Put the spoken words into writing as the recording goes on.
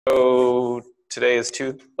So today is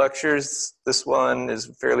 2 lectures. This one is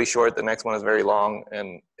fairly short, the next one is very long,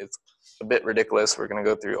 and it's a bit ridiculous. We're going to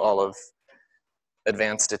go through all of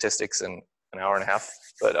advanced statistics in an hour and a half,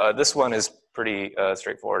 but this one is pretty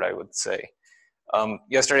straightforward, I would say.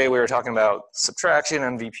 Yesterday we were talking about subtraction,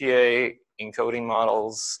 MVPA, encoding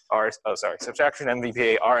models, subtraction,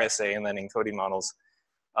 MVPA, RSA, and then encoding models.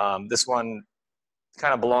 This one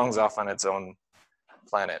kind of belongs off on its own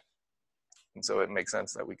planet. And so it makes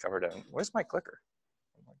sense that we covered it. Where's my clicker?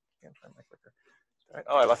 I can't find my clicker.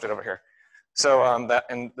 Oh, I left it over here. So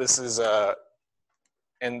and this is,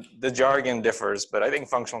 and the jargon differs, but I think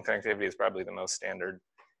functional connectivity is probably the most standard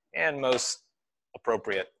and most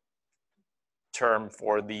appropriate term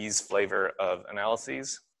for these flavor of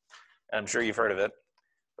analyses. And I'm sure you've heard of it,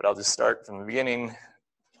 but I'll just start from the beginning.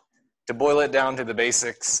 To boil it down to the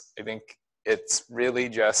basics, I think it's really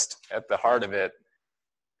just at the heart of it.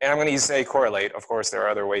 And I'm going to say correlate. Of course, there are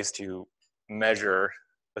other ways to measure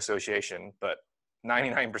association, but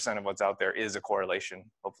 99% of what's out there is a correlation.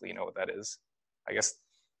 Hopefully you know what that is. I guess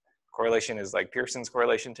correlation is like Pearson's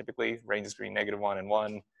correlation typically, ranges between -1 and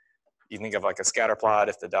 1. You think of like a scatter plot.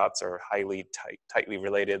 If the dots are highly tightly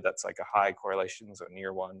related, that's like a high correlation, so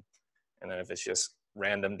near 1. And then if it's just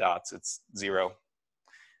random dots, it's 0.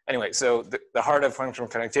 Anyway, so the heart of functional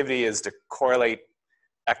connectivity is to correlate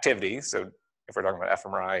activity. So if we're talking about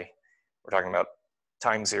fMRI, we're talking about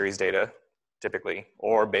time series data, typically,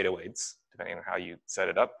 or beta weights, depending on how you set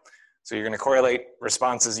it up. So you're going to correlate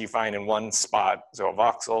responses you find in one spot, so a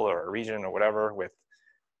voxel or a region or whatever, with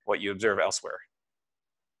what you observe elsewhere.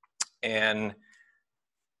 And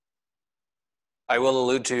I will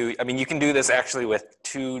allude to, I mean, you can do this actually with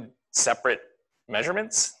 2 separate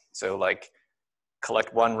measurements. So like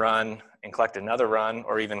collect one run and collect another run,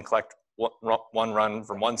 or even collect one run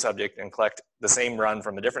from one subject and collect the same run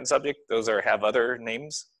from a different subject. Those have other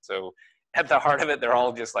names. So at the heart of it, they're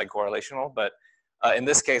all just like correlational. But in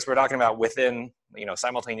this case, we're talking about within,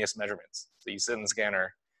 simultaneous measurements. So you sit in the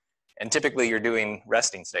scanner, and typically you're doing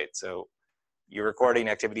resting state. So you're recording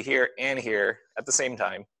activity here and here at the same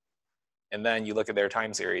time, and then you look at their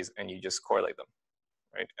time series and you just correlate them,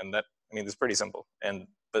 right? And that, it's pretty simple.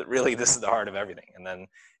 But really, this is the heart of everything. And then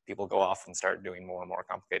people go off and start doing more and more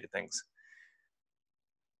complicated things.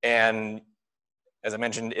 And as I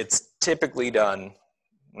mentioned, it's typically done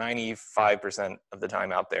 95% of the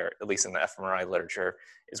time out there, at least in the fMRI literature,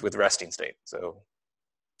 is with resting state. So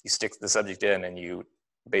you stick the subject in and you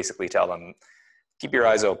basically tell them, keep your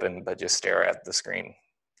eyes open, but just stare at the screen.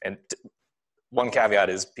 And one caveat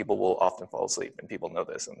is people will often fall asleep, and people know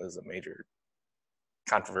this, and this is a major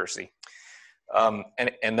controversy.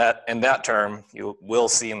 And that term you will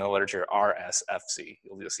see in the literature, RSFC.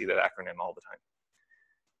 You'll just see that acronym all the time.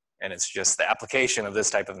 And it's just the application of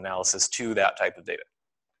this type of analysis to that type of data.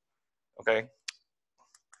 Okay?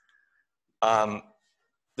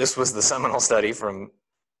 This was the seminal study from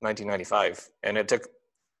 1995, and it took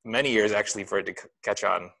many years actually for it to catch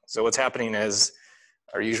on. So what's happening is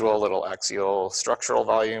our usual little axial structural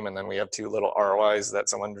volume, and then we have 2 little ROIs that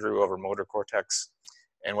someone drew over motor cortex.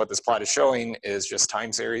 And what this plot is showing is just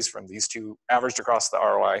time series from these 2 averaged across the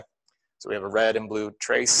ROI. So we have a red and blue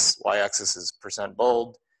trace, y-axis is %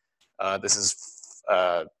 bold. This is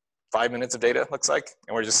 5 minutes of data, looks like.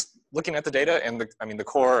 And we're just looking at the data, and the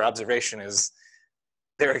core observation is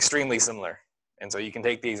they're extremely similar. And so you can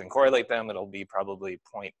take these and correlate them. It'll be probably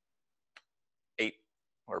 0.8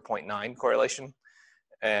 or 0.9 correlation.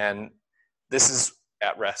 And this is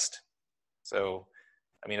at rest. So,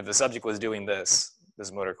 if the subject was doing this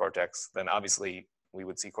motor cortex, then obviously we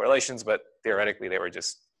would see correlations, but theoretically they were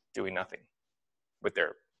just doing nothing with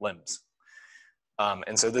their limbs.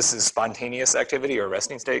 And so this is spontaneous activity or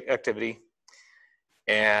resting state activity.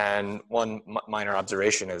 And one minor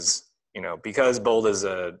observation is, because bold is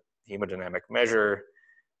a hemodynamic measure,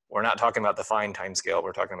 we're not talking about the fine time scale.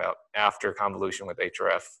 We're talking about after convolution with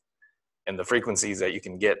HRF, and the frequencies that you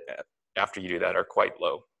can get after you do that are quite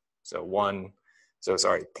low. So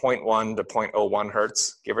 0.1 to 0.01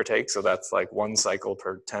 hertz, give or take. So that's like 1 cycle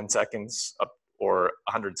per 10 seconds up, or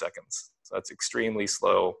 100 seconds. So that's extremely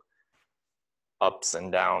slow ups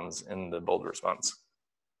and downs in the bold response.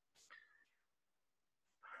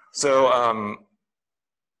 So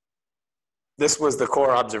this was the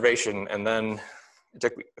core observation, and then it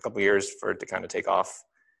took a couple years for it to kind of take off.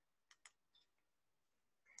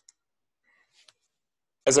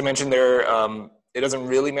 As I mentioned there, it doesn't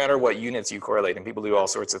really matter what units you correlate, and people do all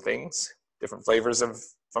sorts of things, different flavors of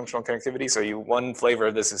functional connectivity. So one flavor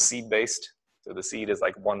of this is seed-based. So the seed is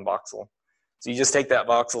like 1 voxel. So you just take that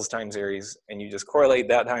voxel's time series and you just correlate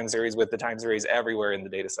that time series with the time series everywhere in the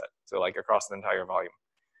data set. So like across the entire volume.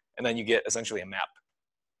 And then you get essentially a map,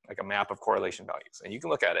 like a map of correlation values. And you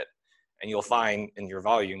can look at it and you'll find in your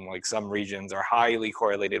volume, like some regions are highly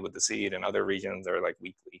correlated with the seed and other regions are like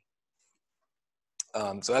weakly.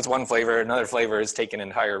 So that's one flavor. Another flavor is take an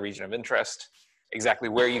entire region of interest. Exactly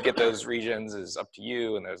where you get those regions is up to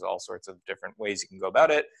you, and there's all sorts of different ways you can go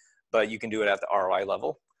about it, but you can do it at the ROI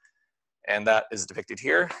level. And that is depicted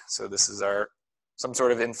here. So this is our, some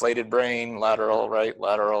sort of inflated brain, lateral, right?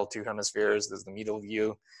 Lateral, 2 hemispheres, this is the medial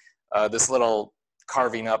view. This little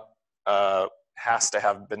carving up has to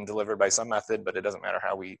have been delivered by some method, but it doesn't matter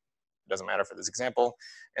how it doesn't matter for this example.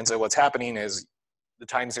 And so what's happening is the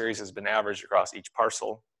time series has been averaged across each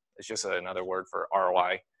parcel. It's just another word for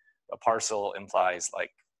ROI. A parcel implies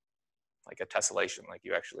like a tessellation, like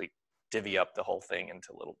you actually divvy up the whole thing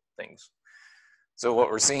into little things. So what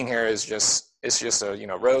we're seeing here is just, it's just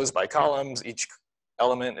a, rows by columns. Each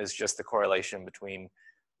element is just the correlation between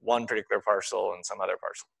one particular parcel and some other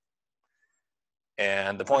parcel.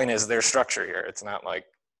 And the point is there's structure here. It's not like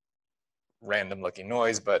random looking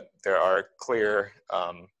noise, but there are clear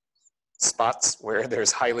spots where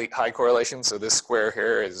there's high correlation. So this square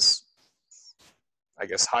here is, I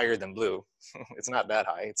guess, higher than blue. It's not that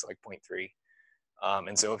high, it's like 0.3.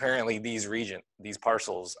 And so apparently these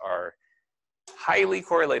parcels are highly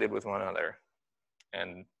correlated with one another.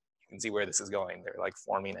 And you can see where this is going. They're like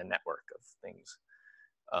forming a network of things.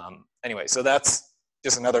 Anyway, so that's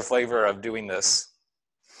just another flavor of doing this.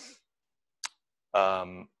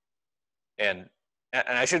 And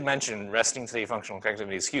I should mention resting state functional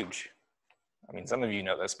connectivity is huge. I mean, some of you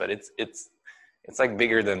know this, but it's like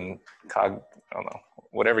bigger than I don't know,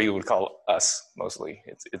 whatever you would call us mostly.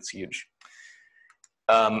 It's huge.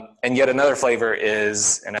 And yet another flavor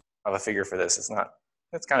is, and I have a figure for this.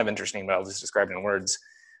 It's kind of interesting, but I'll just describe it in words.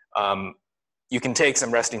 You can take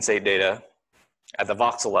some resting state data at the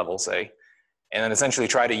voxel level, say, and then essentially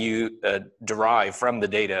try to derive from the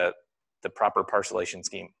data the proper parcellation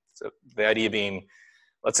scheme. So the idea being,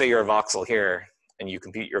 let's say you're a voxel here and you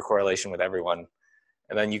compute your correlation with everyone.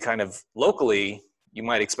 And then you kind of locally, you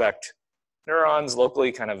might expect neurons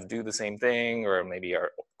locally kind of do the same thing, or maybe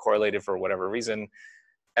are correlated for whatever reason.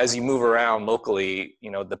 As you move around locally,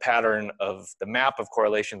 the pattern of the map of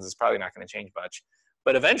correlations is probably not going to change much.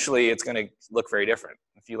 But eventually it's going to look very different.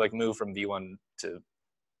 If you like move from V1 to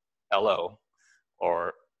LO,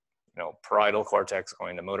 or parietal cortex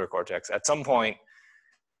going to motor cortex, at some point,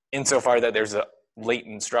 insofar that there's a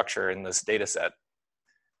latent structure in this data set,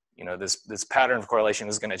 this pattern of correlation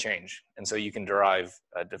is going to change. And so you can devise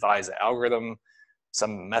an algorithm,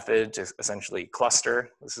 some method to essentially cluster.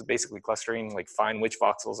 This is basically clustering, like find which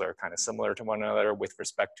voxels are kind of similar to one another with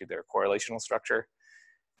respect to their correlational structure.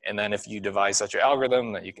 And then if you devise such an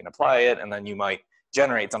algorithm, that you can apply it, and then you might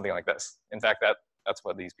generate something like this. In fact, that's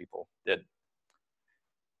what these people did.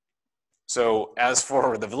 So as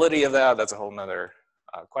for the validity of that, that's a whole nother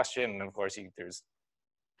question. And of course, there's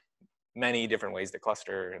many different ways to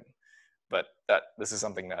cluster, but this is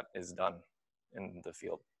something that is done in the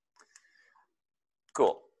field.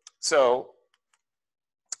 Cool. So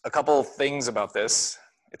a couple things about this.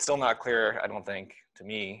 It's still not clear, I don't think, to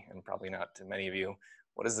me, and probably not to many of you.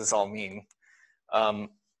 What does this all mean?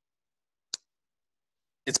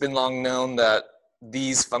 It's been long known that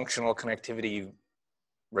these functional connectivity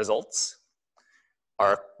results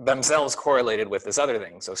are themselves correlated with this other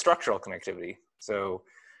thing, so structural connectivity. So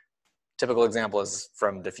typical example is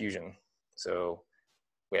from diffusion. So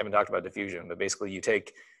we haven't talked about diffusion, but basically you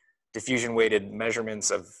take diffusion weighted measurements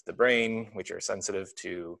of the brain, which are sensitive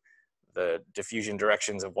to the diffusion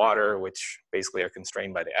directions of water, which basically are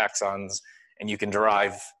constrained by the axons, and you can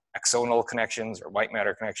derive axonal connections or white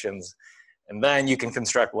matter connections. And then you can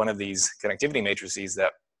construct one of these connectivity matrices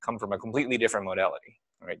that come from a completely different modality,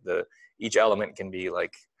 right? Each element can be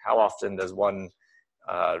like, how often does one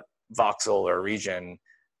voxel or region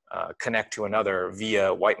connect to another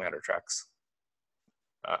via white matter tracks?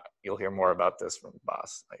 You'll hear more about this from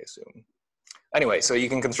Bas, I assume. Anyway, so you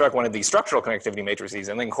can construct one of these structural connectivity matrices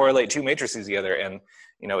and then correlate two matrices together. And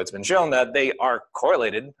it's been shown that they are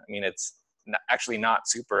correlated. I mean, it's actually not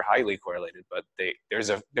super highly correlated, but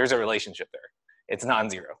there's a relationship there. It's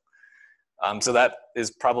non-zero. So that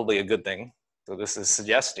is probably a good thing. So this is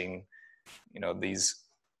suggesting, these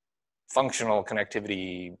functional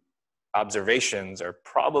connectivity observations are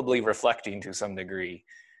probably reflecting to some degree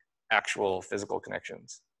actual physical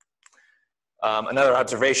connections. Another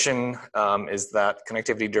observation is that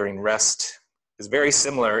connectivity during rest is very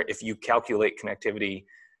similar if you calculate connectivity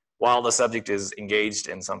while the subject is engaged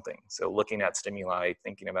in something. So looking at stimuli,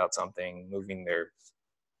 thinking about something, moving their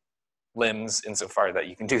limbs insofar that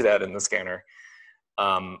you can do that in the scanner.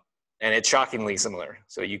 and it's shockingly similar.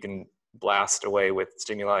 So you can blast away with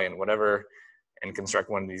stimuli and whatever, and construct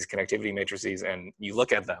one of these connectivity matrices, and you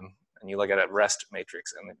look at them, and you look at a rest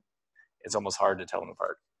matrix, and it's almost hard to tell them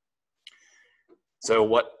apart. So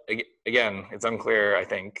what, again, it's unclear, I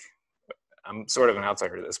think. I'm sort of an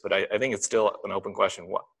outsider to this, but I think it's still an open question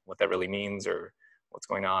what that really means or what's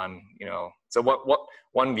going on, you know. So what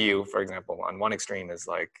one view, for example, on one extreme is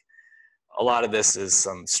like, a lot of this is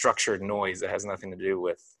some structured noise that has nothing to do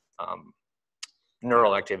with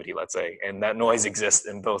neural activity, let's say, and that noise exists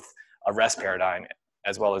in both a rest paradigm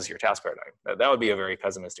as well as your task paradigm. That would be a very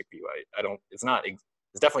pessimistic view. It's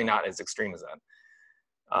definitely not as extreme as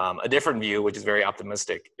that. A different view, which is very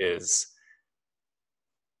optimistic, is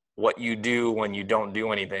what you do when you don't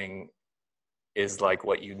do anything is like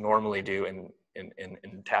what you normally do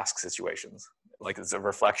in task situations. Like it's a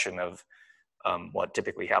reflection of what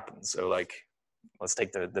typically happens. So like, let's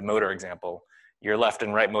take the motor example. Your left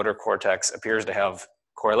and right motor cortex appears to have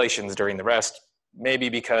correlations during the rest, maybe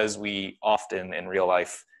because we often in real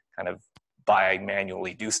life kind of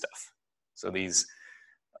manually do stuff. So these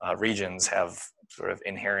regions have sort of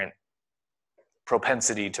inherent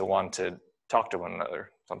propensity to want to talk to one another,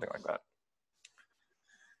 something like that.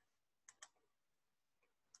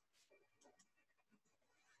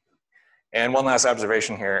 And one last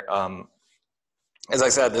observation here. As I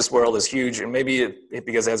said, this world is huge, and maybe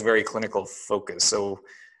because it has very clinical focus. So,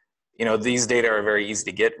 you know, these data are very easy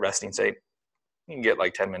to get, resting state. You can get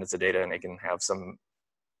like 10 minutes of data and it can have some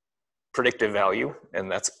predictive value, and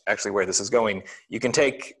that's actually where this is going. You can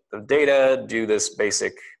take the data, do this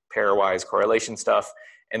basic pairwise correlation stuff,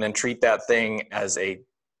 and then treat that thing as a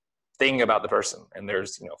thing about the person. And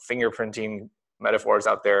there's, you know, fingerprinting metaphors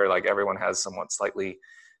out there, like everyone has somewhat slightly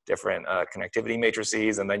different connectivity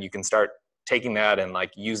matrices, and then you can start taking that and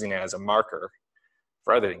like using it as a marker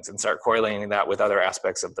for other things and start correlating that with other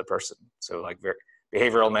aspects of the person. So like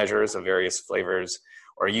behavioral measures of various flavors,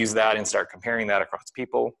 or use that and start comparing that across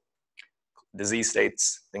people, disease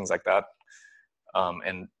states, things like that.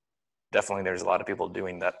 And definitely there's a lot of people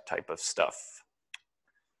doing that type of stuff.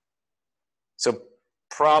 So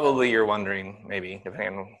probably you're wondering, maybe,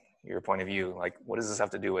 depending on your point of view, like, what does this have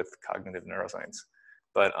to do with cognitive neuroscience?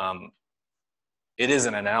 But it is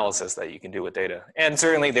an analysis that you can do with data. And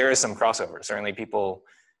certainly there is some crossover. Certainly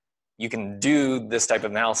you can do this type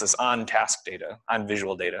of analysis on task data, on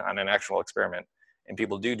visual data, on an actual experiment. And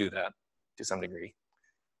people do that to some degree.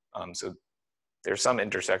 So there's some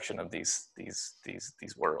intersection of these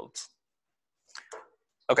worlds.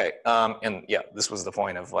 Okay, and yeah, this was the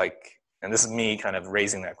point of like, and this is me kind of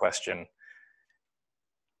raising that question.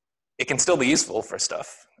 It can still be useful for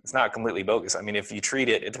stuff. It's not completely bogus. I mean, if you treat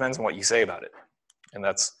it, it depends on what you say about it. And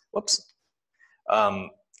that's, whoops.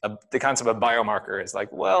 The concept of biomarker is like,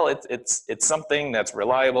 well, it's something that's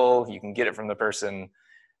reliable. You can get it from the person.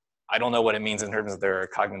 I don't know what it means in terms of their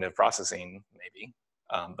cognitive processing, maybe,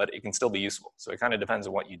 but it can still be useful. So it kind of depends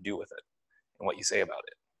on what you do with it and what you say about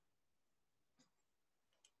it.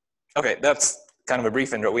 Okay, that's kind of a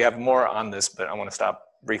brief intro. We have more on this, but I want to stop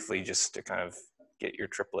briefly just to kind of get your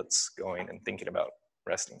triplets going and thinking about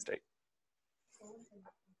resting state.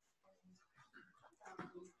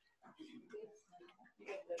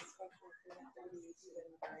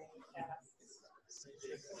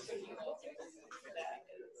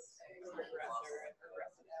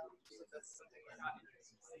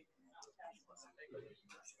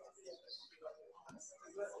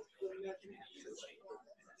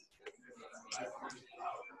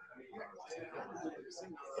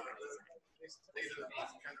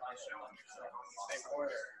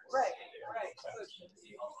 Right.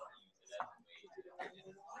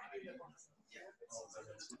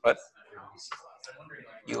 What?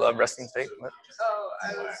 You love resting state? What? Oh,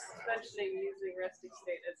 I was mentioning using resting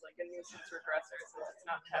state as like a nuisance regressor, since it's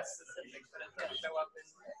not task specific, but it does show up in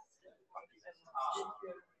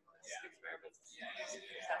experiments,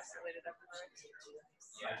 task-related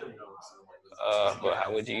fMRIs. Well,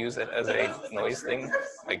 how would you use it as a noise thing?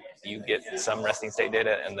 Like you get some resting state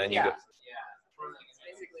data and then you go.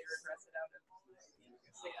 Basically regress it out.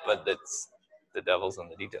 But that's the devil's in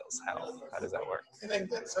the details. How does that work? I think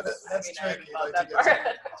that's tricky. Like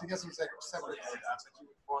to get some separate data, but you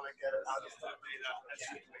would want to get it out of the data.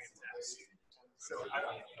 So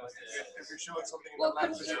if you're showing something. Well,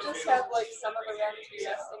 couldn't you just have like some of the runs be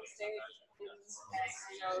resting state in,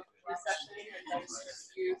 recession, and then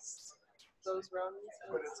just use those runs?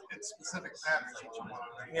 But it's specific patterns that you want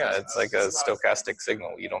to. Yeah, it's like a stochastic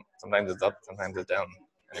signal. You don't. Sometimes it's up, sometimes it's down,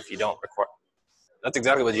 and if you don't require. That's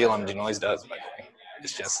exactly what GLM denoise does, by the way.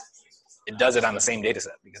 It's just, it does it on the same data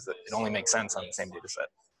set because it only makes sense on the same data set.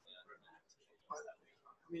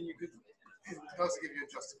 mean, you could, it would also give you a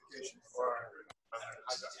justification for how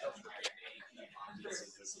that helps.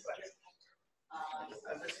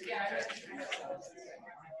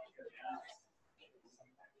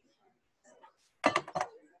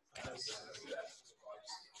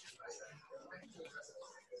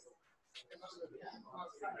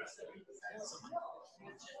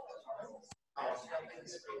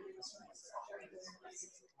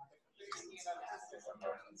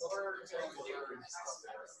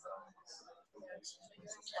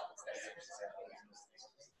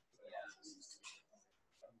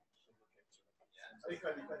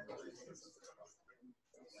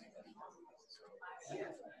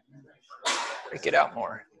 Break it out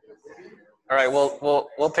more. All right,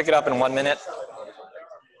 we'll pick it up in 1 minute.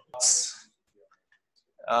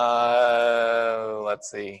 Let's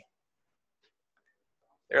see.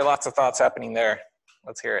 There are lots of thoughts happening there.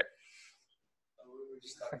 Let's hear it.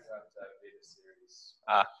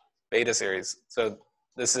 Beta series. So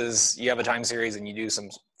this is, you have a time series and you do some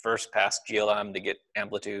first pass GLM to get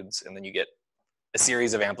amplitudes, and then you get a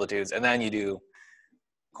series of amplitudes, and then you do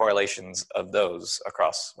correlations of those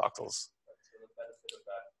across voxels. So the benefit of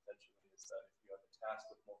that potentially is that if you have a task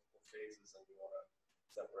with multiple phases and you want to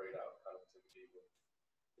separate out conductivity with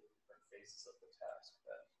different phases of the task,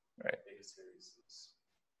 then beta series is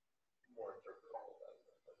more interpretable than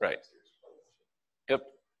right. Series correlation. Yep.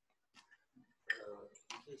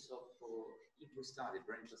 In case of, if we study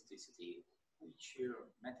brain plasticity, which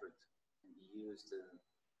metric can be used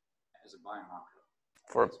as a biomarker?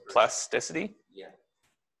 For plasticity? Yeah.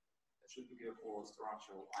 Should we go for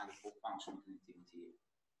structural and for functional connectivity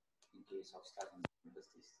in case of studying brain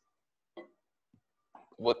plasticity?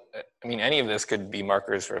 What, I mean, any of this could be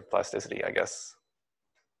markers for plasticity, I guess.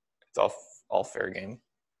 It's all fair game.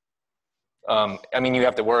 I mean, you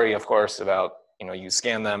have to worry, of course, about, you know, you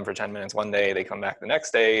scan them for 10 minutes one day, they come back the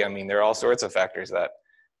next day. I mean, there are all sorts of factors that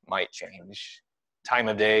might change. Time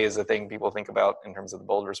of day is a thing people think about in terms of the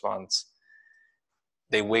bold response.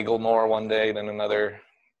 They wiggle more one day than another.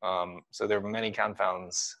 So there are many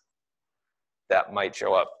confounds that might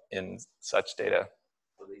show up in such data.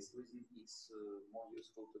 For this reason, it's more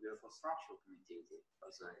useful to go for structural connectivity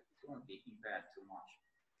because it won't be impaired too much.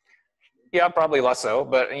 Yeah, probably less so,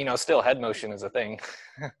 but you know, still head motion is a thing.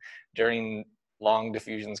 During long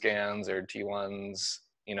diffusion scans or T1s,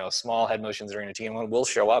 you know, small head motions during a T1 will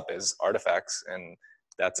show up as artifacts, and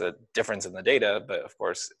that's a difference in the data, but of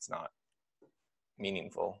course it's not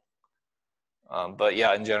meaningful. But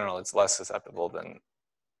yeah, in general, it's less susceptible than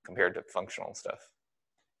compared to functional stuff.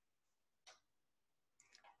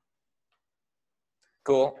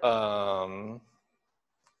 Cool.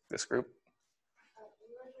 This group. We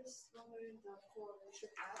were just wondering the correlation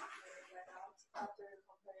map you read out after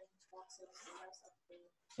comparing voxels to the rest of the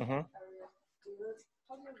area.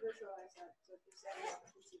 How do you visualize that?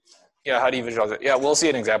 Yeah, how do you visualize it? Yeah, we'll see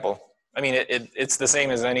an example. I mean, it's the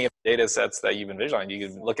same as any of the data sets that you've been visualizing. You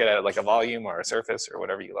can look at it like a volume or a surface or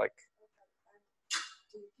whatever you like.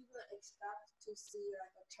 Do people expect to see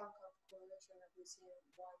like a chunk of correlation that we see in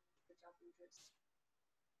one, for example,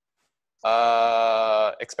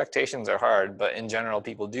 Expectations are hard, but in general,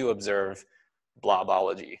 people do observe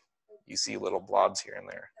blobology. You see little blobs here and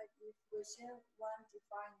there. Like if within one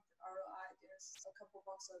defined ROI, there's a couple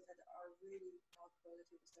voxels that are really not correlated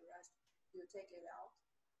with the rest, you take it out.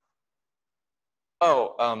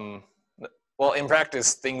 Oh, well, in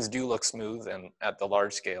practice, things do look smooth and at the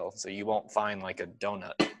large scale, so you won't find like a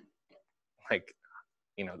donut. Like,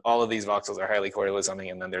 you know, all of these voxels are highly correlated with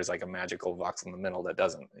something, and then there's like a magical voxel in the middle that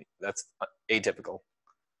doesn't. That's atypical,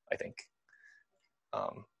 I think.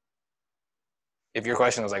 If your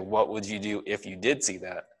question was like, what would you do if you did see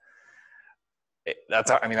that?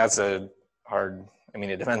 That's a hard, I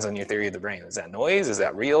mean, it depends on your theory of the brain. Is that noise? Is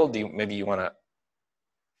that real? Maybe you want to,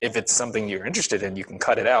 if it's something you're interested in, you can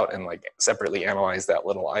cut it out and like separately analyze that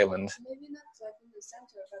little island. Maybe not like in the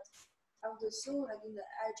center, but I would assume like in the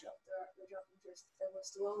edge of the region of interest, that will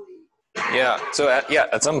slowly. Yeah, so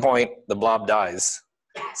at some point the blob dies.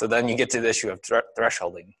 So then you get to the issue of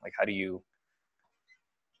thresholding. Like how do you,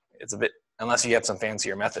 it's a bit, unless you have some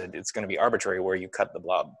fancier method, it's going to be arbitrary where you cut the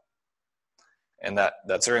blob. And that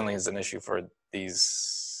certainly is an issue for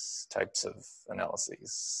these types of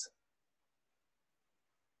analyses.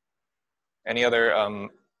 Any other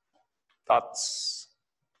thoughts?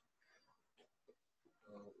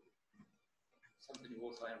 Something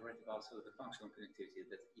also I read about the functional connectivity,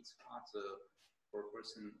 that it's hard for a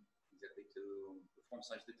person exactly to perform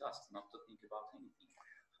such the tasks, not to think about anything.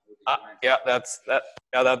 Yeah,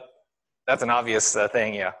 that's an obvious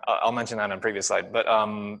thing. Yeah, I'll mention that on a previous slide. But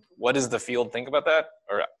what does the field think about that?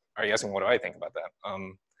 Or are you asking what do I think about that?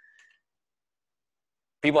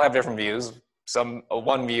 People have different views.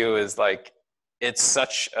 One view is like, it's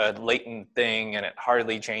such a latent thing and it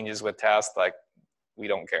hardly changes with tasks, like we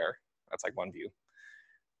don't care. That's like one view.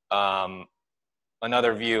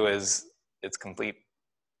 Another view is it's complete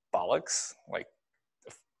bollocks. Like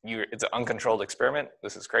it's an uncontrolled experiment.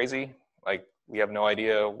 This is crazy. Like we have no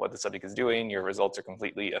idea what the subject is doing. Your results are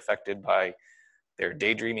completely affected by their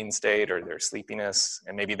daydreaming state or their sleepiness.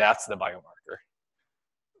 And maybe that's the biomarker.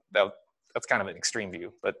 That's kind of an extreme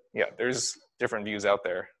view, but yeah, there's different views out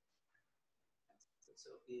there. So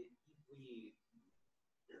if we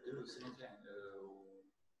do something,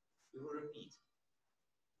 we will repeat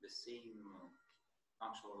the same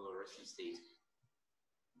functional resting state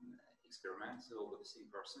experiment with the same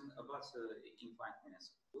person, but in 5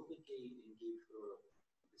 minutes, will we give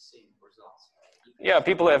the same results? Yeah,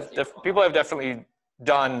 people have definitely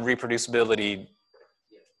done reproducibility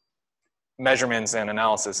measurements and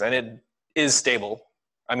analysis, and it is stable.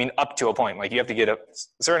 I mean, up to a point. Like you have to get a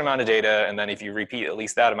certain amount of data, and then if you repeat at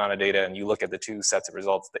least that amount of data and you look at the two sets of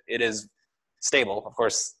results, it is stable. Of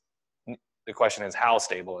course, the question is how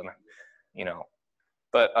stable, and you know.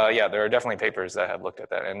 But yeah, there are definitely papers that have looked at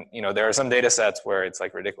that, and you know, there are some data sets where it's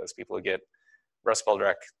like ridiculous. People get Russ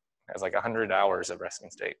Baldrek has like 100 hours of resting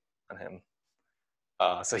state on him,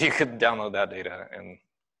 so you could download that data,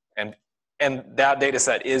 and that data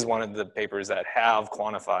set is one of the papers that have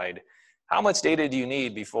quantified how much data do you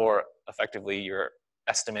need before effectively your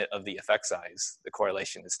estimate of the effect size, the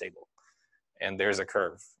correlation is stable. And there's a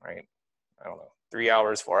curve, right? I don't know, 3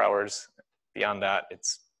 hours, 4 hours. Beyond that,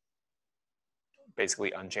 it's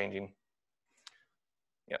basically unchanging.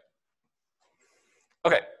 Yeah.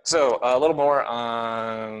 Okay, so a little more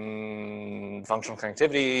on functional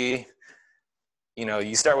connectivity. You know,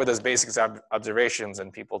 you start with those basic observations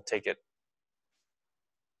and people take it,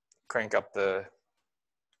 crank up the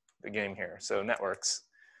game here. So networks.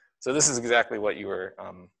 So this is exactly what you were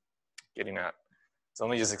getting at. So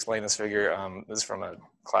let me just explain this figure. This is from a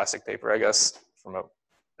classic paper, I guess, from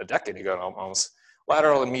a decade ago almost.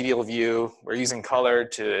 Lateral and medial view. We're using color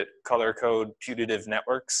to color code putative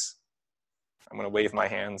networks. I'm going to wave my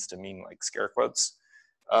hands to mean like scare quotes.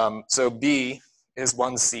 So B is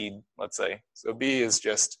one seed, let's say. So B is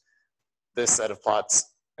just this set of plots.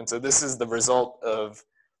 And so this is the result of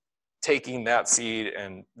taking that seed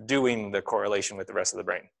and doing the correlation with the rest of the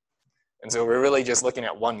brain. And so we're really just looking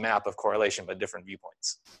at one map of correlation, but different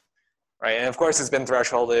viewpoints, right? And of course it's been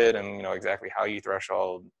thresholded, and you know exactly how you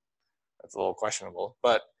threshold, that's a little questionable.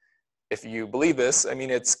 But if you believe this, I mean,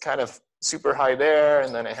 it's kind of super high there,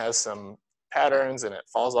 and then it has some patterns and it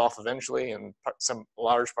falls off eventually, and some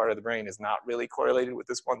large part of the brain is not really correlated with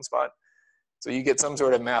this one spot. So you get some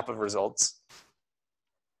sort of map of results.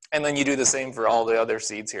 And then you do the same for all the other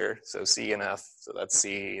seeds here. So C and F, so that's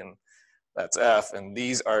C and that's F. And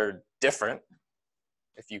these are different.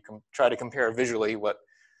 If you try to compare visually what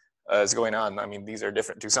is going on, I mean, these are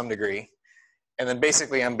different to some degree. And then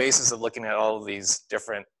basically on basis of looking at all of these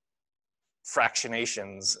different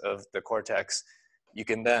fractionations of the cortex, you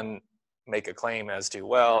can then make a claim as to,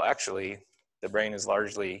 well, actually, the brain is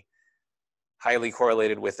largely highly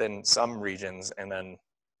correlated within some regions, and then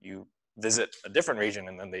you visit a different region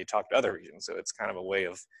and then they talk to other regions. So it's kind of a way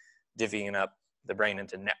of divvying up the brain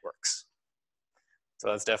into networks. So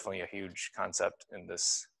that's definitely a huge concept in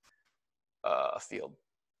this field.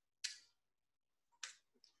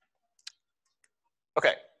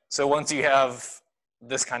 Okay, so once you have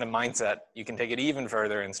this kind of mindset, you can take it even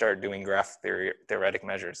further and start doing graph theoretic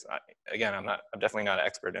measures. Again, I'm definitely not an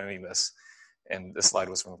expert in any of this. And this slide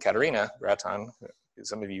was from Katerina Grattan, who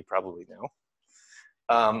some of you probably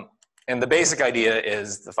know. And the basic idea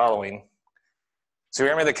is the following. So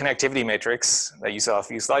remember the connectivity matrix that you saw a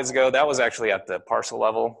few slides ago? That was actually at the parcel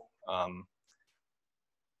level.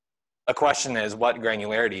 A question is, what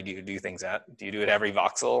granularity do you do things at? Do you do it every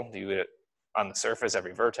voxel? Do you do it on the surface,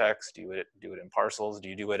 every vertex? Do you do it in parcels? Do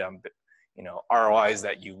you do it on, you know, ROIs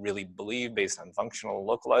that you really believe based on functional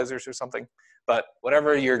localizers or something? But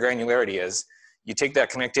whatever your granularity is, you take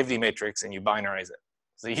that connectivity matrix and you binarize it.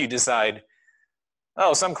 So you decide,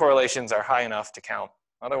 oh, some correlations are high enough to count.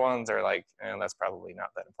 Other ones are like, that's probably not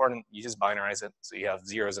that important. You just binarize it. So you have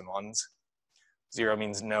zeros and ones. 0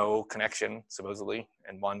 means no connection, supposedly,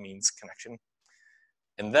 and 1 means connection.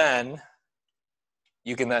 And then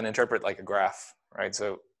you can then interpret like a graph, right?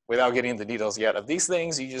 So without getting into the details yet of these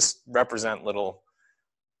things, you just represent little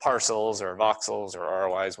parcels or voxels or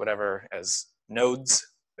ROIs, whatever, as nodes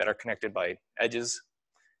that are connected by edges.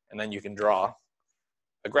 And then you can draw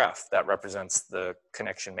a graph that represents the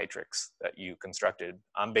connection matrix that you constructed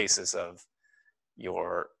on basis of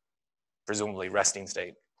your presumably resting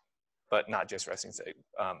state, but not just resting state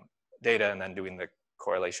data, and then doing the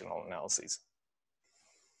correlational analyses.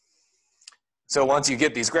 So once you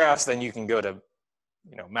get these graphs, then you can go to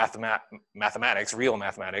mathematics, real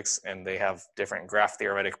mathematics, and they have different graph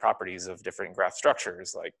theoretic properties of different graph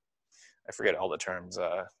structures, like, I forget all the terms,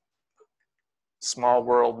 small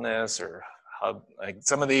worldness or hub, like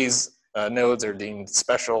some of these nodes are deemed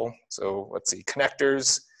special. So let's see,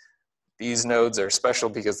 connectors. These nodes are special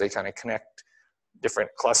because they kind of connect different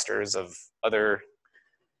clusters of other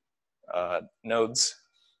nodes.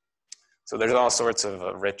 So there's all sorts of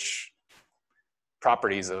rich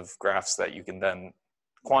properties of graphs that you can then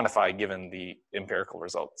quantify given the empirical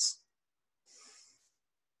results.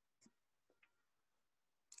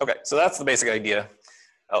 Okay, so that's the basic idea.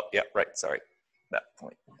 Oh, yeah, right, sorry, that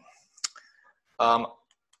point.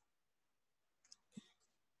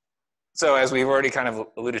 So as we've already kind of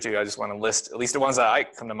alluded to, I just want to list at least the ones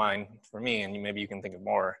that come to mind for me, and maybe you can think of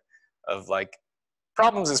more of, like,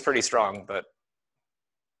 problems is pretty strong, but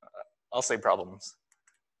I'll say problems,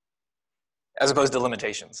 as opposed to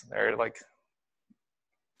limitations. They're like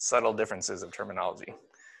subtle differences of terminology.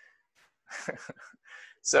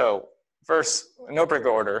 So first, no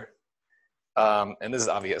particular order, and this is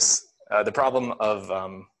obvious. The problem of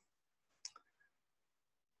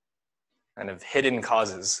kind of hidden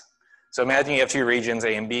causes. So imagine you have two regions,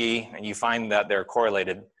 A and B, and you find that they're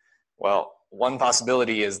correlated. Well, one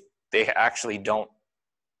possibility is they actually don't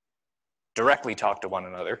directly talk to one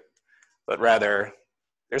another, but rather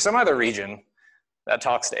there's some other region that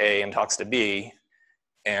talks to A and talks to B,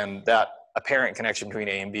 and that apparent connection between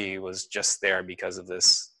A and B was just there because of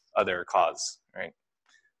this other cause, right?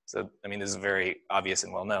 So, I mean, this is very obvious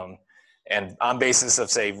and well known. And on basis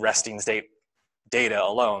of, say, resting state data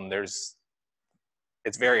alone,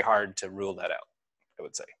 it's very hard to rule that out, I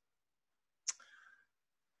would say.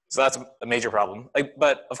 So that's a major problem.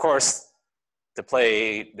 But of course, to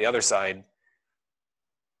play the other side,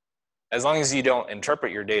 as long as you don't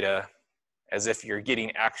interpret your data as if you're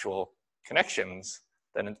getting actual connections,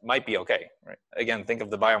 then it might be okay, right? Again, think of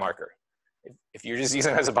the biomarker. If you're just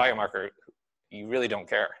using it as a biomarker, you really don't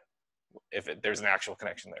care if there's an actual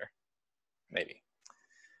connection there, maybe.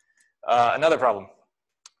 Another problem.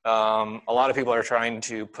 A lot of people are trying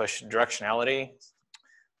to push directionality.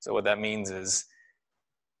 So what that means is,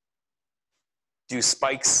 do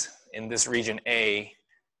spikes in this region A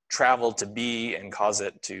travel to B and cause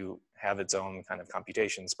it to have its own kind of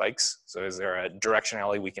computation spikes? So is there a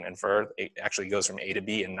directionality we can infer? It actually goes from A to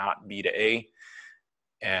B and not B to A.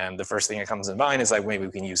 And the first thing that comes to mind is, like, maybe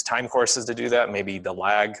we can use time courses to do that. Maybe the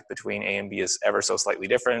lag between A and B is ever so slightly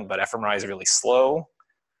different, but fMRI is really slow.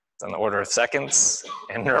 It's on the order of seconds,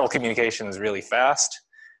 and neural communication is really fast.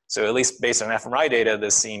 So at least based on fMRI data,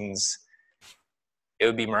 this seems, it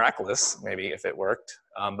would be miraculous maybe if it worked,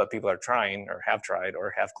 but people are trying or have tried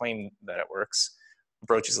or have claimed that it works.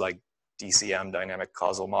 Approaches like DCM, dynamic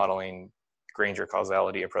causal modeling, Granger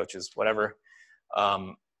causality approaches, whatever.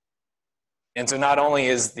 And so not only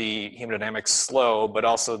is the hemodynamics slow, but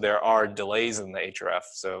also there are delays in the HRF.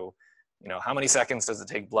 So, you know, how many seconds does it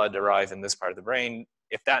take blood to arrive in this part of the brain?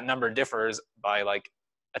 If that number differs by like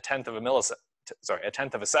a tenth of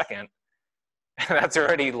a second, that's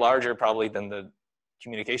already larger probably than the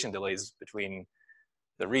communication delays between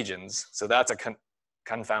the regions. So that's a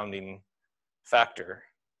confounding factor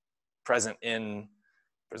present in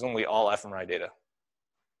presumably all fMRI data.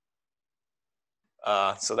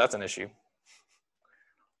 So that's an issue.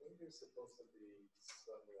 You're supposed to be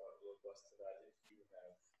somewhat robust to that if you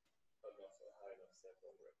have a high enough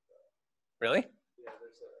sample rate. Really? Yeah,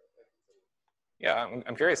 there's a. Yeah,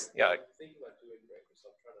 I'm curious. Yeah. I'm thinking about doing Granger,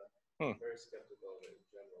 so I'm trying to. I'm very skeptical of it in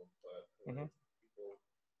general, but people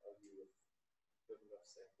argue with good enough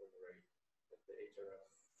sample rate that the HRF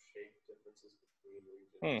shape differences between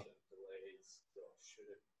regions and delays should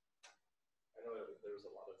it. I know that there's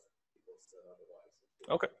a lot of people said otherwise.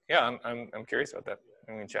 Okay. Yeah, I'm curious about that.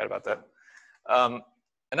 I'm going to chat about that.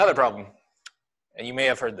 Another problem, and you may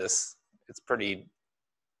have heard this.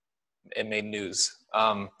 It made news.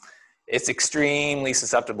 It's extremely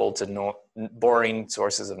susceptible to boring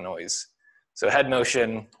sources of noise. So head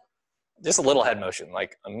motion, just a little head motion,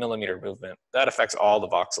 like a millimeter movement, that affects all the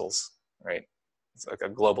voxels, right? It's like a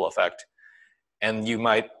global effect. And you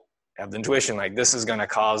might have the intuition, like, this is going to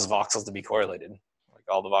cause voxels to be correlated. Like,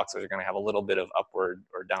 all the voxels are going to have a little bit of upward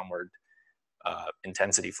or downward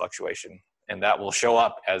intensity fluctuation. And that will show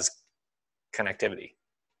up as connectivity.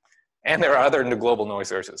 And there are other global noise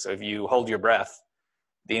sources. So if you hold your breath,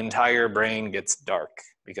 the entire brain gets dark,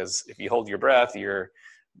 because if you hold your breath, you're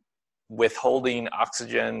withholding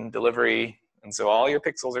oxygen delivery And so all your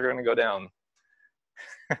pixels are going to go down.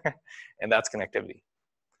 And that's connectivity.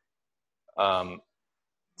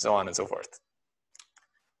 So on and so forth.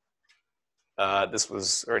 This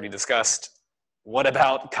was already discussed. What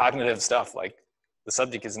about cognitive stuff? Like the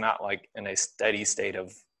subject is not like in a steady state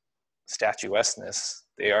of statuesqueness.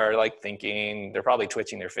 They are like thinking, they're probably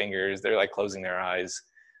twitching their fingers, they're like closing their eyes.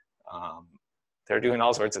 They're doing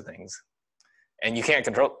all sorts of things. And you can't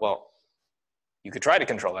control, well, you could try to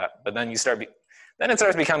control that, but then you start, then it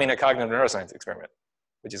starts becoming a cognitive neuroscience experiment,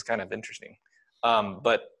 which is kind of interesting.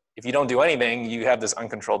 But if you don't do anything, you have this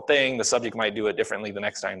uncontrolled thing. The subject might do it differently the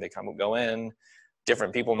next time they go in.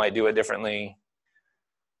 Different people might do it differently.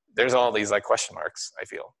 There's all these like question marks, I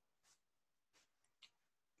feel.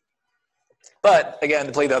 But again,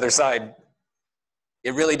 to play the other side,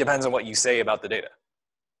 it really depends on what you say about the data.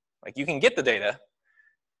 Like you can get the data,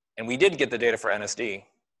 and we did get the data for NSD.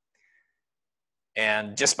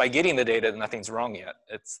 And just by getting the data, nothing's wrong yet.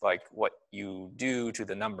 It's like what you do to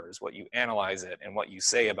the numbers, what you analyze it, and what you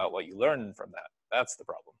say about what you learned from that. That's the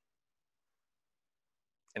problem,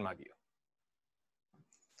 in my view.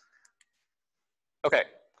 Okay,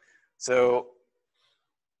 so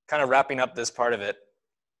kind of wrapping up this part of it,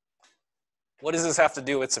 what does this have to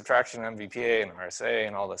do with subtraction, MVPA, and RSA,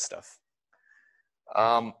 and all this stuff?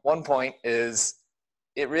 One point is,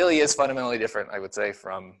 it really is fundamentally different, I would say,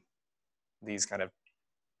 from these kind of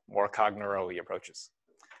more cognero-y approaches.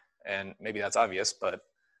 And maybe that's obvious, but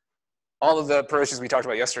all of the approaches we talked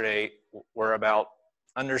about yesterday were about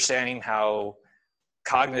understanding how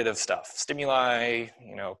cognitive stuff, stimuli,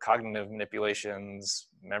 you know, cognitive manipulations,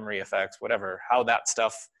 memory effects, whatever, how that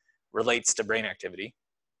stuff relates to brain activity.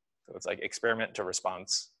 So it's like experiment to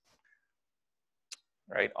response,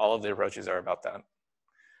 right? All of the approaches are about that.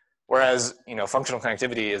 Whereas, you know, functional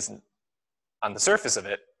connectivity is on the surface of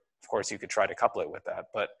it. Of course, you could try to couple it with that,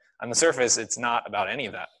 but on the surface, it's not about any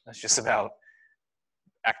of that. It's just about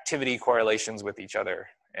activity correlations with each other.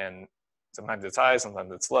 And sometimes it's high,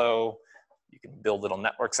 sometimes it's low. You can build little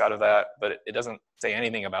networks out of that, but it doesn't say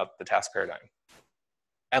anything about the task paradigm.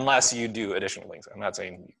 Unless you do additional things. I'm not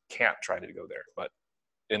saying you can't try to go there, but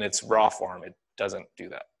in its raw form, it doesn't do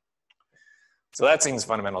that. So that seems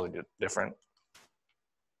fundamentally different.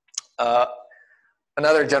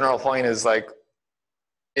 Another general point is like,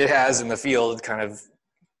 it has in the field kind of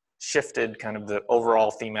shifted kind of the overall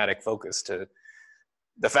thematic focus to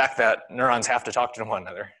the fact that neurons have to talk to one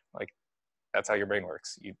another. Like that's how your brain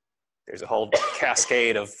works. There's a whole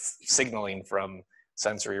cascade of signaling from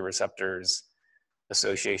sensory receptors,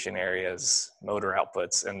 association areas, motor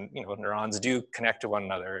outputs, and you know, neurons do connect to one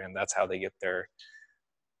another, and that's how they get their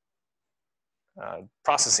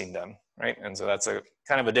processing done, right? And so that's a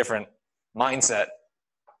kind of a different mindset.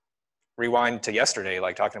 Rewind to yesterday,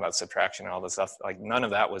 like talking about subtraction and all this stuff, like none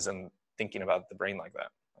of that was in thinking about the brain like that.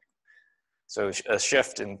 So a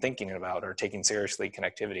shift in thinking about or taking seriously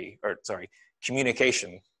connectivity, or sorry,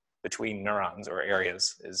 communication between neurons or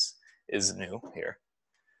areas is new here.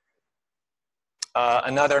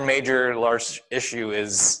 Another major large issue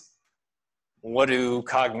is, what do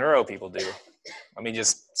cogneuro people do? Let me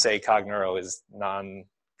just say cogneuro is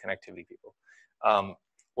non-connectivity people.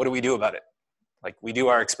 What do we do about it? Like we do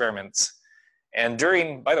our experiments, and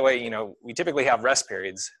during, by the way, you know, we typically have rest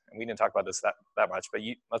periods, and we didn't talk about this that much, but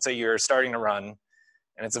let's say you're starting to run,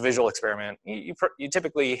 and it's a visual experiment. You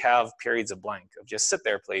typically have periods of blank, of just sit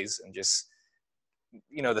there, please, and just,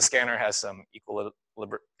 you know, the scanner has some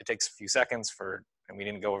it takes a few seconds for, and we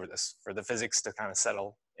didn't go over this, for the physics to kind of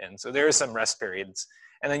settle in. So there is some rest periods,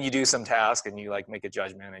 and then you do some task, and you like make a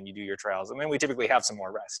judgment, and you do your trials, and then we typically have some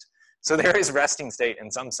more rest. So there is resting state in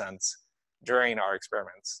some sense during our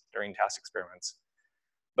experiments, during task experiments.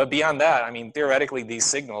 But beyond that, I mean, theoretically, these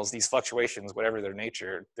signals, these fluctuations, whatever their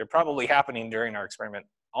nature, they're probably happening during our experiment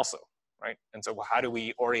also, right? And so how do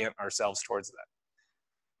we orient ourselves towards that?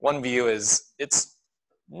 One view is, it's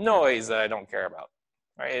noise that I don't care about,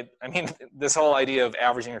 right? I mean, this whole idea of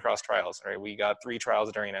averaging across trials, right? We got 3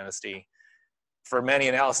 trials during NSD. For many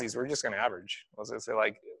analyses, we're just gonna average. Let's say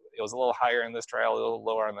like, it was a little higher in this trial, a little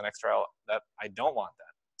lower in the next trial. That I don't want that.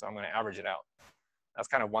 So I'm going to average it out. That's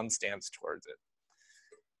kind of one stance towards it.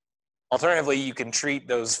 Alternatively, you can treat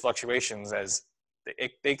those fluctuations as,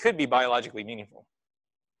 they could be biologically meaningful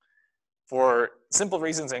for simple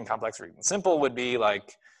reasons and complex reasons. Simple would be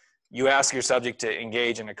like, you ask your subject to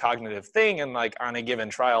engage in a cognitive thing, and like on a given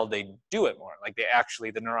trial, they do it more. Like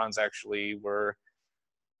the neurons actually were,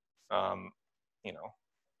 you know,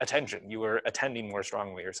 attention. You were attending more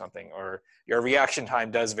strongly or something, or your reaction time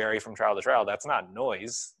does vary from trial to trial. That's not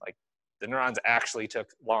noise. Like the neurons actually took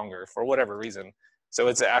longer for whatever reason. So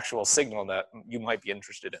it's an actual signal that you might be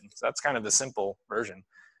interested in. So that's kind of the simple version.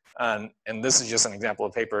 And this is just an example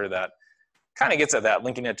of paper that kind of gets at that,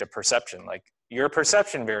 linking it to perception. Like your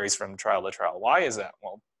perception varies from trial to trial. Why is that?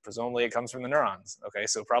 Well, presumably it comes from the neurons. Okay,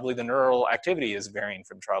 so probably the neural activity is varying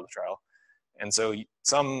from trial to trial. And so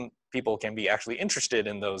some people can be actually interested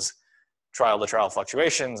in those trial to trial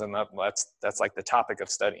fluctuations, and that's like the topic of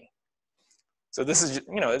study. So this is,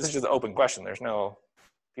 this is just an open question. There's no,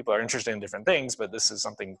 people are interested in different things, but this is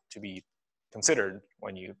something to be considered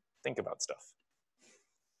when you think about stuff.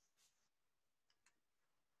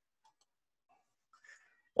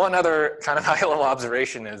 One other kind of high-level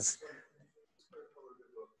observation is,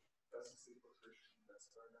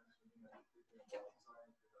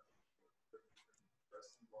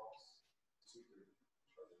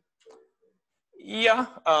 yeah.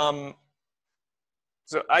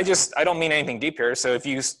 So I don't mean anything deep here. So if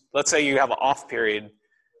you, let's say you have an off period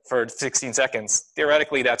for 16 seconds,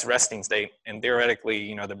 theoretically that's resting state. And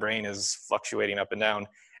theoretically, the brain is fluctuating up and down.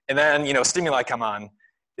 And then, stimuli come on.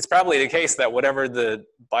 It's probably the case that whatever the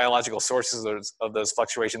biological sources of those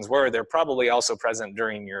fluctuations were, they're probably also present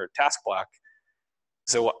during your task block.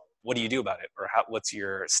 So what do you do about it? Or what's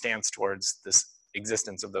your stance towards this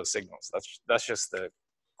existence of those signals? That's just the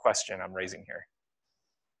question I'm raising here.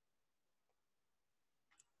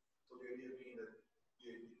 So the idea being that,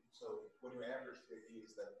 so when you average, the idea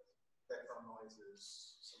is that background noise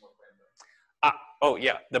is somewhat random. Oh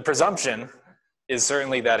yeah, the presumption is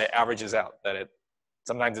certainly that it averages out, that it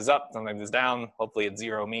sometimes is up, sometimes it's down. Hopefully it's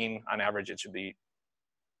zero mean. On average, it should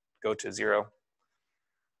go to zero.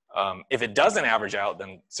 If it doesn't average out,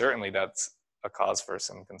 then certainly that's a cause for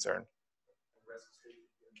some concern.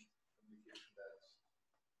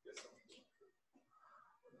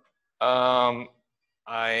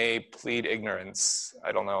 I plead ignorance.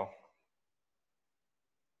 I don't know.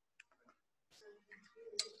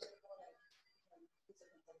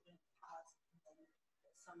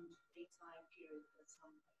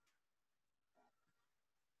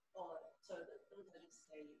 So let's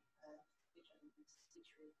say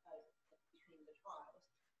between the trials,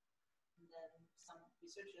 and then some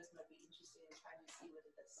researchers might be interested in trying to see whether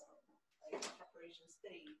there's some like preparation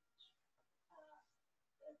stage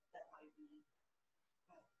that might be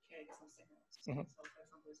carrying some signals. Mm-hmm. So for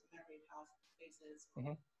example, there's memory task phases,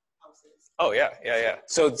 mm-hmm. houses. Oh yeah.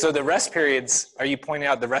 So the rest periods, are you pointing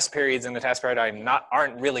out the rest periods in the task paradigm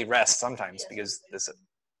aren't really rest sometimes? Yes, because this is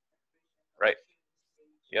right.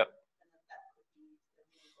 Yep.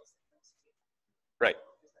 Right.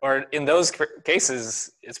 Or in those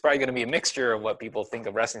cases, it's probably going to be a mixture of what people think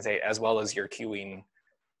of resting state as well as your cueing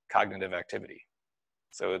cognitive activity.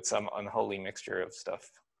 So it's some unholy mixture of stuff.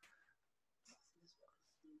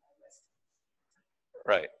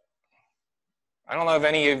 Right. I don't know if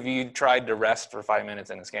any of you tried to rest for 5 minutes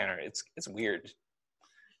in a scanner. It's weird.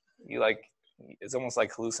 It's almost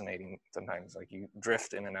like hallucinating sometimes, like you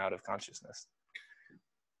drift in and out of consciousness.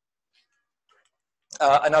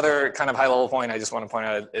 Another kind of high-level point I just want to point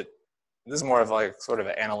out, this is more of like sort of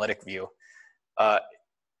an analytic view.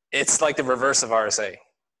 It's like the reverse of RSA.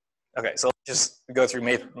 Okay, so let's just go through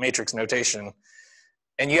matrix notation.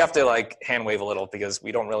 And you have to like hand wave a little because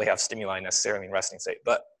we don't really have stimuli necessarily in resting state.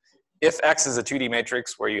 But if X is a 2D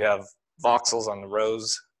matrix where you have voxels on the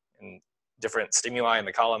rows and different stimuli in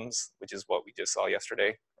the columns, which is what we just saw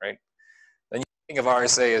yesterday, right? Then you think of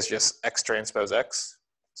RSA as just X transpose X.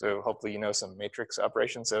 So hopefully you know some matrix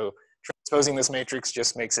operations. So transposing this matrix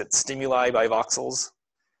just makes it stimuli by voxels.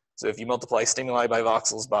 So if you multiply stimuli by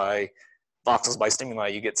voxels by stimuli,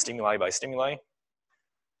 you get stimuli by stimuli.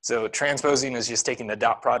 So transposing is just taking the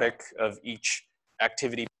dot product of each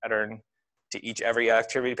activity pattern to every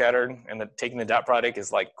activity pattern, and taking the dot product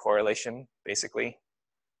is like correlation, basically.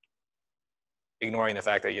 Ignoring the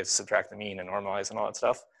fact that you have to subtract the mean and normalize and all that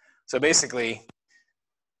stuff. So basically,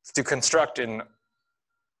 to construct an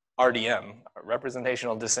RDM, a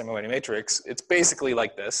representational dissimilarity matrix, it's basically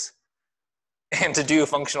like this. And to do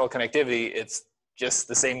functional connectivity, it's just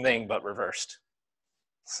the same thing, but reversed.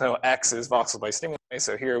 So X is voxels by stimuli.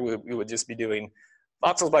 So here we would just be doing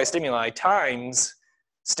voxels by stimuli times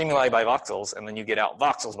stimuli by voxels, and then you get out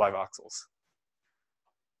voxels by voxels.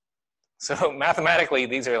 So mathematically,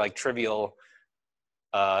 these are like trivial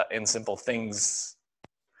and simple things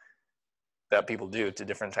that people do to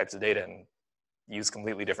different types of data and use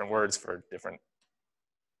completely different words for different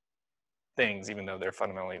things, even though they're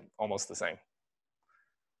fundamentally almost the same.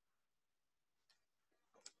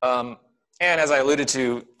 And as I alluded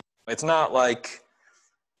to, it's not like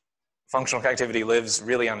functional connectivity lives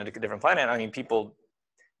really on a different planet. I mean,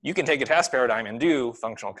 you can take a task paradigm and do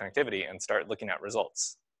functional connectivity and start looking at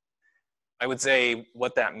results. I would say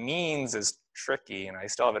what that means is tricky, and I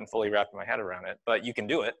still haven't fully wrapped my head around it, but you can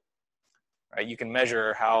do it, right? You can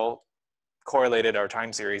measure how correlated are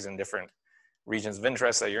time series in different regions of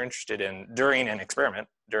interest that you're interested in during an experiment,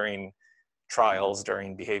 during trials,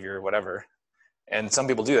 during behavior, whatever. And some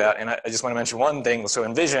people do that. And I just want to mention one thing. So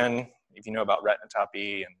in vision, if you know about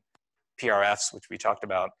retinotopy and PRFs, which we talked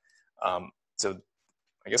about, so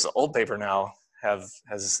I guess the old paper now has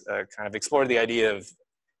kind of explored the idea of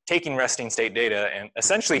taking resting state data and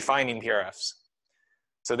essentially finding PRFs.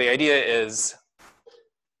 So the idea is,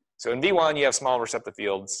 so in V1 you have small receptive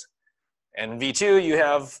fields, and in V2 you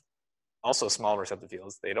have also small receptive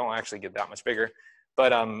fields. They don't actually get that much bigger,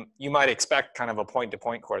 but you might expect kind of a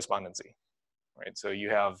point-to-point correspondency, right? So you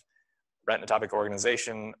have retinotopic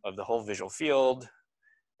organization of the whole visual field,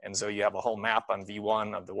 and so you have a whole map on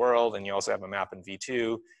V1 of the world, and you also have a map in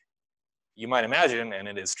V2. You might imagine, and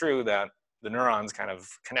it is true, that the neurons kind of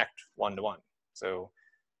connect one-to-one. So,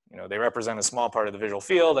 you know, they represent a small part of the visual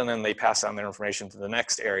field, and then they pass on their information to the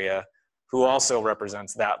next area, who also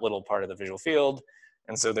represents that little part of the visual field.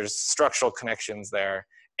 And so there's structural connections there,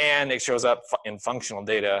 and it shows up in functional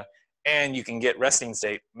data, and you can get resting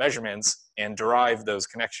state measurements and derive those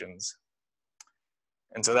connections.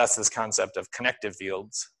 And so that's this concept of connective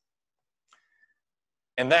fields.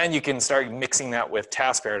 And then you can start mixing that with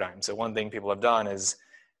task paradigms. So one thing people have done is,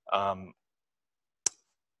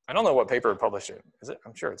 I don't know what paper published it. Is it?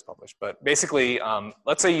 I'm sure it's published. But basically,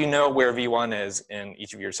 let's say you know where V1 is in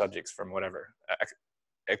each of your subjects from whatever,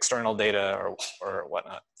 external data or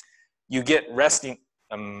whatnot. You get resting,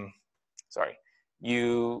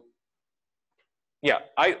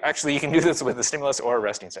 actually you can do this with a stimulus or a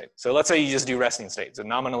resting state. So let's say you just do resting state. So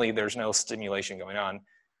nominally there's no stimulation going on.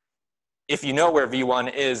 If you know where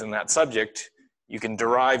V1 is in that subject, you can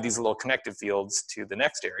derive these little connective fields to the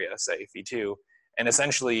next area, say V2, and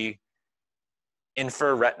essentially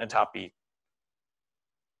infer retinotopy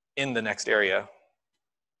in the next area,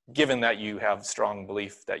 given that you have strong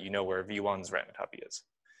belief that you know where V1's retinotopy is.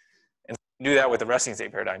 And do that with the resting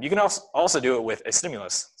state paradigm. You can also do it with a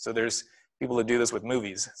stimulus. So there's people who do this with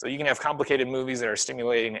movies. So you can have complicated movies that are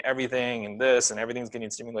stimulating everything and this, and everything's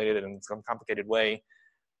getting stimulated in some complicated way.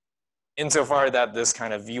 Insofar that this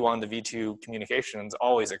kind of V1 to V2 communication is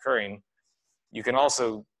always occurring, you can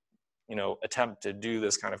also, you know, attempt to do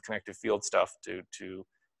this kind of connective field stuff to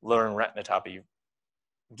learn retinotopy,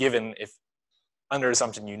 given if under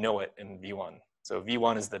assumption you know it in V1. So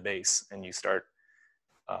V1 is the base, and you start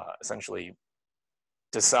essentially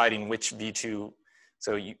deciding which V2.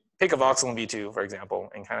 So you pick a voxel in V2, for example,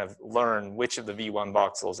 and kind of learn which of the V1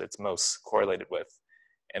 voxels it's most correlated with.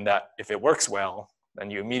 And that if it works well, then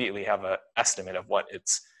you immediately have an estimate of what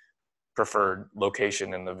its preferred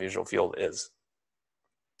location in the visual field is.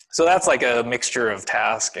 So that's like a mixture of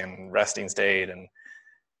task and resting state, and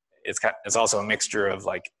it's also a mixture of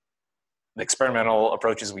like the experimental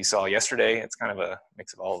approaches we saw yesterday. It's kind of a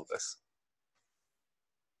mix of all of this.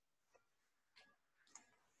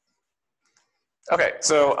 Okay,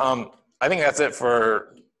 so I think that's it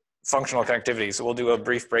for functional connectivity. So we'll do a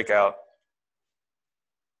brief breakout,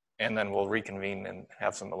 and then we'll reconvene and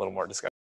have a little more discussion.